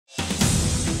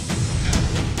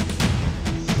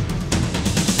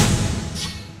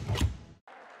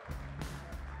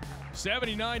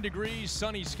79 degrees,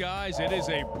 sunny skies. It is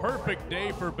a perfect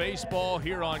day for baseball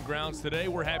here on grounds today.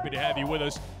 We're happy to have you with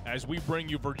us as we bring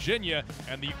you Virginia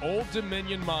and the Old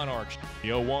Dominion Monarchs. The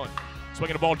 0-1.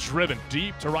 Swinging a ball driven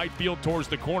deep to right field towards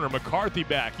the corner. McCarthy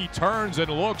back. He turns and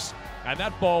looks, and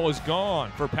that ball is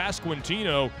gone for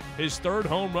Pasquantino. His third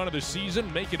home run of the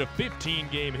season, make it a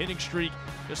 15-game hitting streak.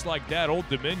 Just like that, Old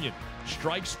Dominion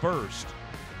strikes first.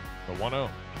 The 1-0.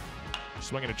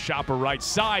 Swinging a chopper right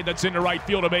side. That's into right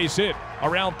field, a base hit.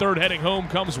 Around third, heading home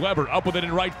comes Weber. Up with it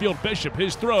in right field, Bishop.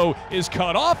 His throw is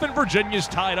cut off, and Virginia's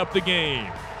tied up the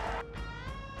game.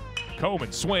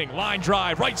 Coleman, swing, line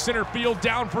drive, right center field,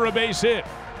 down for a base hit.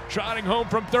 Trotting home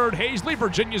from third, Hazley.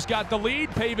 Virginia's got the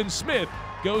lead. Pavin Smith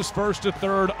goes first to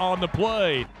third on the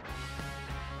play.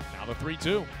 Now the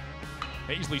 3-2.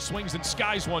 Hazley swings and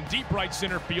skies one deep right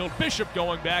center field. Bishop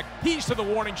going back. He's to the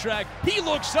warning track. He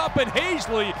looks up, and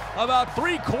Hazley about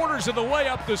 3/4 of the way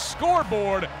up the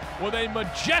scoreboard with a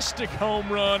majestic home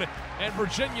run, and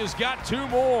Virginia's got two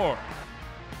more.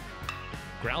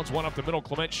 Grounds one up the middle.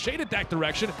 Clement shaded that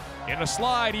direction. In a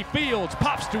slide, he fields,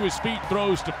 pops to his feet,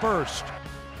 throws to first.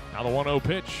 Now the 1-0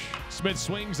 pitch. Smith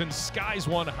swings and skies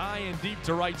one high and deep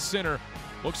to right center.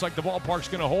 Looks like the ballpark's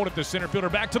going to hold it. The center fielder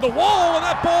back to the wall, and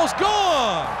that ball's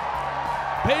gone.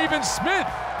 Pavin Smith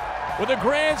with a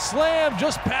grand slam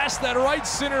just past that right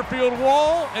center field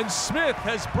wall, and Smith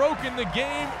has broken the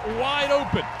game wide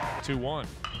open. 2-1.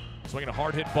 Swinging a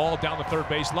hard hit ball down the third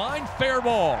base line. Fair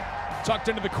ball. Tucked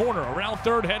into the corner. Around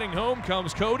third, heading home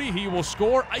comes Cody. He will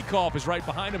score. Eichhoff is right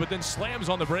behind him, but then slams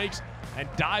on the brakes and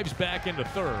dives back into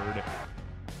third.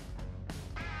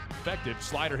 Effective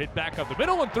slider hit back up the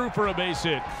middle and through for a base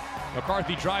hit.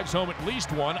 McCarthy drives home at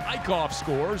least one. Eichhoff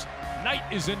scores. Knight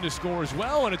is in to score as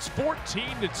well, and it's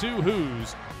 14-2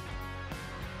 Hoos.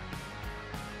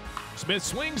 Smith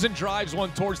swings and drives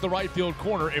one towards the right field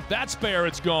corner. If that's fair,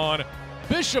 it's gone.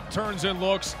 Bishop turns and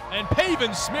looks, and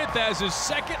Pavin Smith has his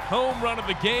second home run of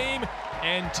the game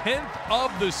and 10th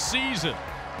of the season.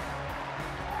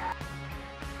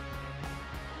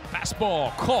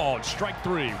 Fastball called, strike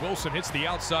three. Wilson hits the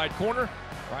outside corner.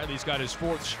 Riley's got his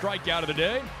fourth strikeout of the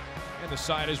day, and the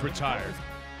side is retired.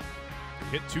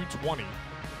 Hit 220.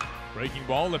 Breaking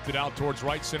ball lifted out towards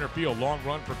right center field. Long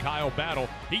run for Kyle Battle.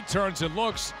 He turns and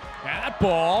looks, and that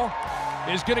ball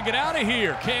is going to get out of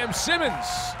here. Cam Simmons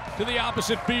to the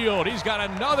opposite field. He's got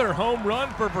another home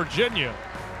run for Virginia.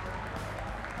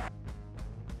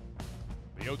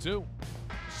 The 0-2.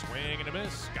 Swing and a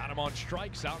miss. Got him on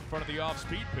strikes out in front of the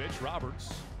off-speed pitch.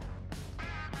 Roberts.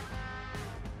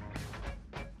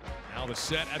 Now the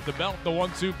set at the belt. The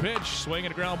 1-2 pitch. Swing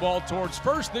and a ground ball towards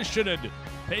first. This should end.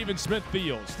 Pavin Smith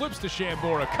fields. Flips to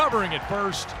Shambora, covering at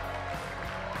first.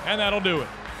 And that'll do it.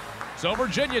 So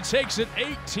Virginia takes it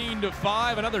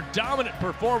 18-5. Another dominant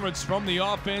performance from the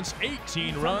offense.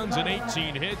 18 runs and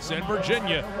 18 hits. And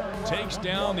Virginia takes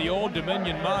down the Old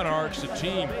Dominion Monarchs, a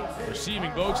team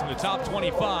receiving votes in the top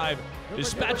 25,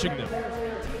 dispatching them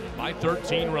by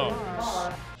 13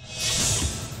 runs.